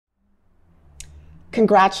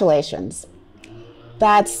Congratulations.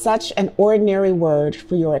 That's such an ordinary word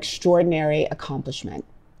for your extraordinary accomplishment.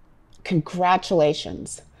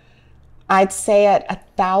 Congratulations. I'd say it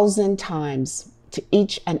 1,000 times to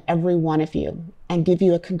each and every one of you and give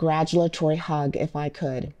you a congratulatory hug if I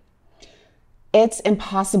could. It's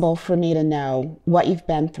impossible for me to know what you've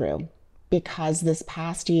been through because this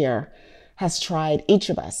past year has tried each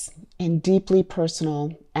of us in deeply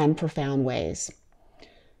personal and profound ways.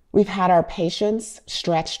 We've had our patience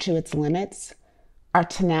stretched to its limits. Our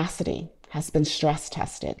tenacity has been stress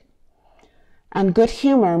tested. And good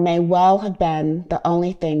humor may well have been the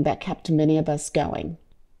only thing that kept many of us going.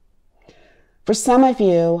 For some of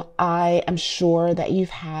you, I am sure that you've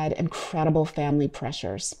had incredible family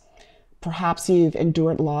pressures. Perhaps you've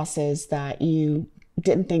endured losses that you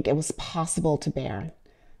didn't think it was possible to bear,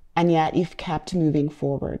 and yet you've kept moving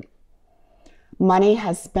forward. Money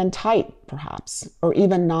has been tight, perhaps, or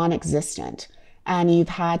even non-existent, and you've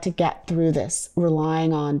had to get through this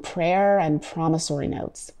relying on prayer and promissory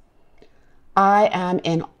notes. I am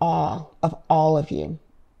in awe of all of you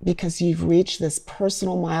because you've reached this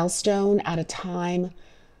personal milestone at a time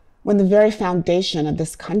when the very foundation of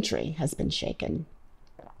this country has been shaken.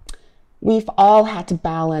 We've all had to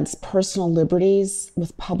balance personal liberties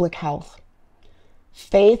with public health,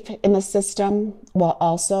 faith in the system while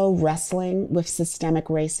also wrestling with systemic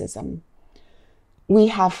racism. We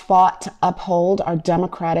have fought to uphold our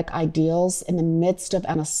democratic ideals in the midst of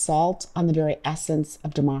an assault on the very essence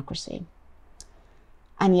of democracy.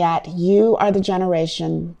 And yet you are the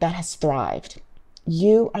generation that has thrived.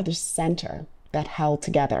 You are the center that held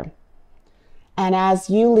together. And as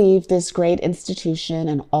you leave this great institution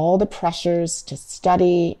and all the pressures to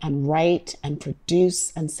study and write and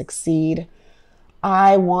produce and succeed,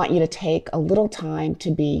 I want you to take a little time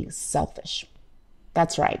to be selfish.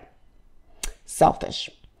 That's right,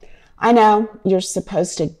 selfish. I know you're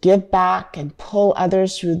supposed to give back and pull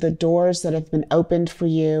others through the doors that have been opened for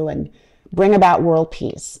you and bring about world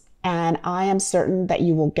peace. And I am certain that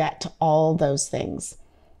you will get to all those things.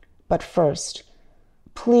 But first,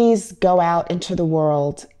 please go out into the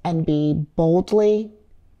world and be boldly,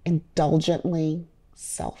 indulgently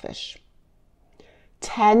selfish.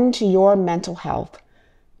 Tend to your mental health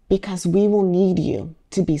because we will need you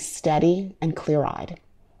to be steady and clear-eyed.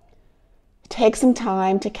 Take some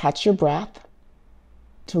time to catch your breath,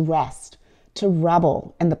 to rest, to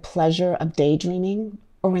revel in the pleasure of daydreaming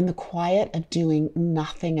or in the quiet of doing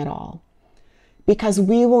nothing at all. Because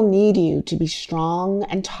we will need you to be strong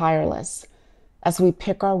and tireless as we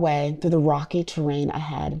pick our way through the rocky terrain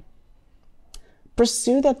ahead.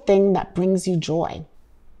 Pursue the thing that brings you joy.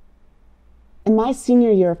 In my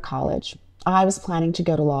senior year of college, I was planning to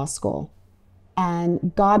go to law school.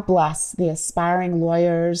 And God bless the aspiring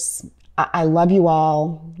lawyers. I love you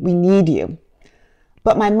all. We need you.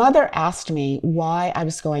 But my mother asked me why I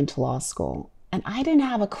was going to law school. And I didn't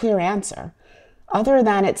have a clear answer, other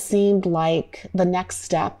than it seemed like the next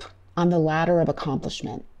step on the ladder of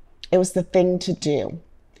accomplishment. It was the thing to do.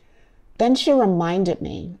 Then she reminded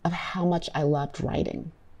me of how much I loved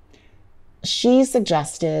writing. She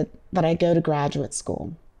suggested that I go to graduate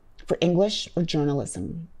school for English or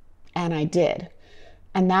journalism, and I did.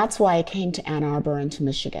 And that's why I came to Ann Arbor and to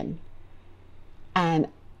Michigan. And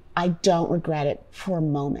I don't regret it for a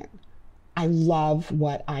moment. I love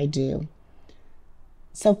what I do.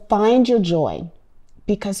 So find your joy,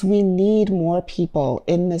 because we need more people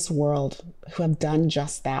in this world who have done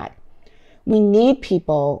just that. We need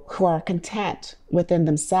people who are content within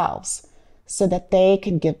themselves so that they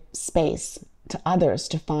can give space to others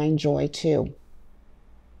to find joy too.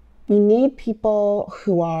 We need people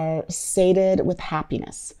who are sated with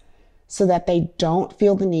happiness so that they don't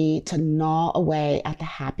feel the need to gnaw away at the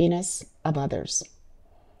happiness of others.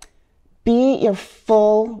 Be your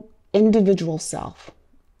full individual self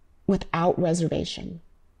without reservation.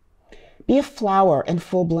 Be a flower in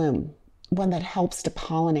full bloom, one that helps to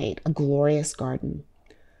pollinate a glorious garden.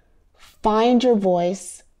 Find your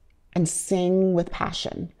voice and sing with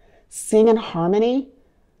passion. Sing in harmony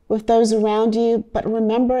with those around you, but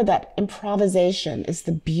remember that improvisation is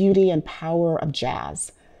the beauty and power of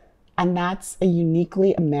jazz, and that's a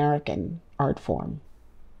uniquely American art form.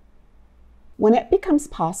 When it becomes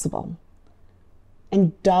possible,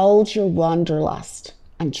 indulge your wanderlust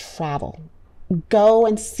and travel. Go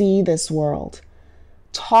and see this world.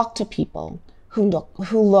 Talk to people who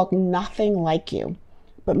look nothing like you,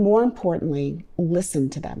 but more importantly, listen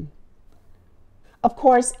to them. Of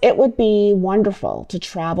course, it would be wonderful to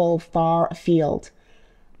travel far afield,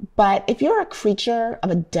 but if you're a creature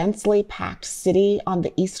of a densely packed city on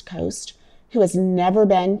the East Coast who has never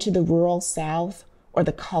been to the rural South or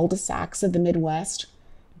the cul-de-sacs of the Midwest,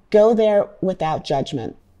 go there without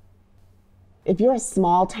judgment. If you're a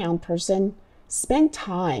small town person, spend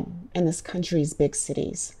time in this country's big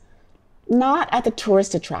cities. Not at the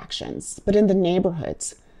tourist attractions, but in the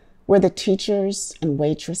neighborhoods where the teachers and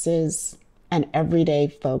waitresses and everyday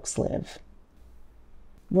folks live.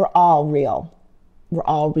 We're all real. We're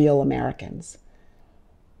all real Americans.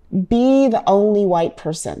 Be the only white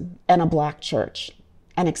person in a Black church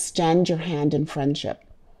and extend your hand in friendship.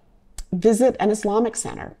 Visit an Islamic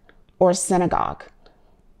center or a synagogue.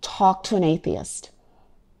 Talk to an atheist.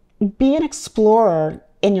 Be an explorer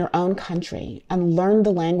in your own country and learn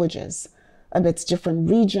the languages of its different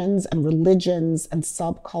regions and religions and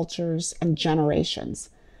subcultures and generations,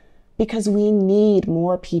 because we need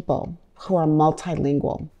more people who are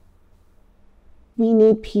multilingual. We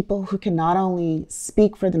need people who can not only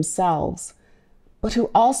speak for themselves, but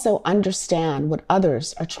who also understand what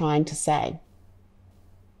others are trying to say.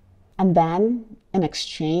 And then, in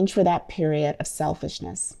exchange for that period of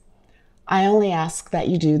selfishness, I only ask that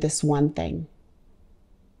you do this one thing.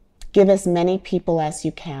 Give as many people as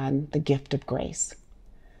you can the gift of grace.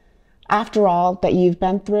 After all that you've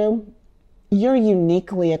been through, you're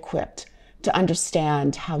uniquely equipped to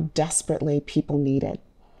understand how desperately people need it,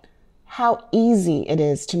 how easy it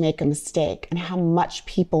is to make a mistake, and how much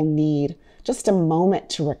people need just a moment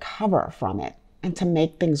to recover from it and to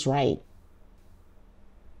make things right.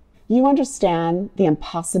 You understand the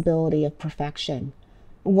impossibility of perfection,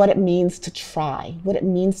 what it means to try, what it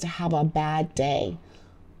means to have a bad day,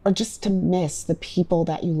 or just to miss the people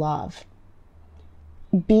that you love.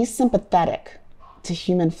 Be sympathetic to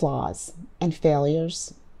human flaws and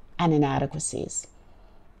failures and inadequacies.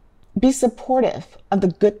 Be supportive of the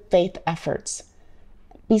good faith efforts.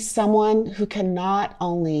 Be someone who can not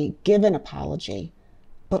only give an apology,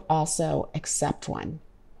 but also accept one.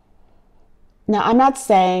 Now, I'm not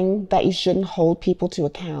saying that you shouldn't hold people to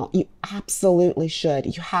account. You absolutely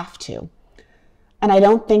should. You have to. And I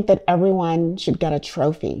don't think that everyone should get a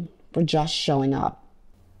trophy for just showing up.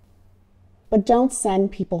 But don't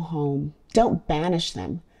send people home. Don't banish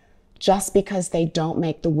them just because they don't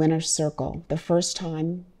make the winner's circle the first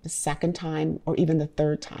time, the second time, or even the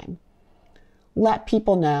third time. Let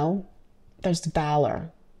people know there's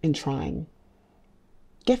valor in trying.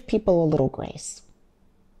 Give people a little grace,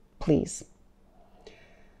 please.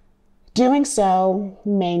 Doing so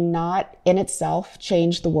may not in itself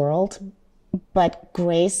change the world, but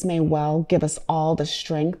grace may well give us all the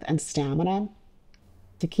strength and stamina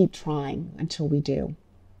to keep trying until we do.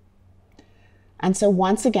 And so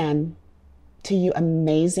once again, to you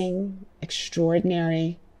amazing,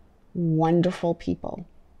 extraordinary, wonderful people,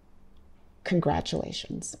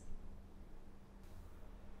 congratulations.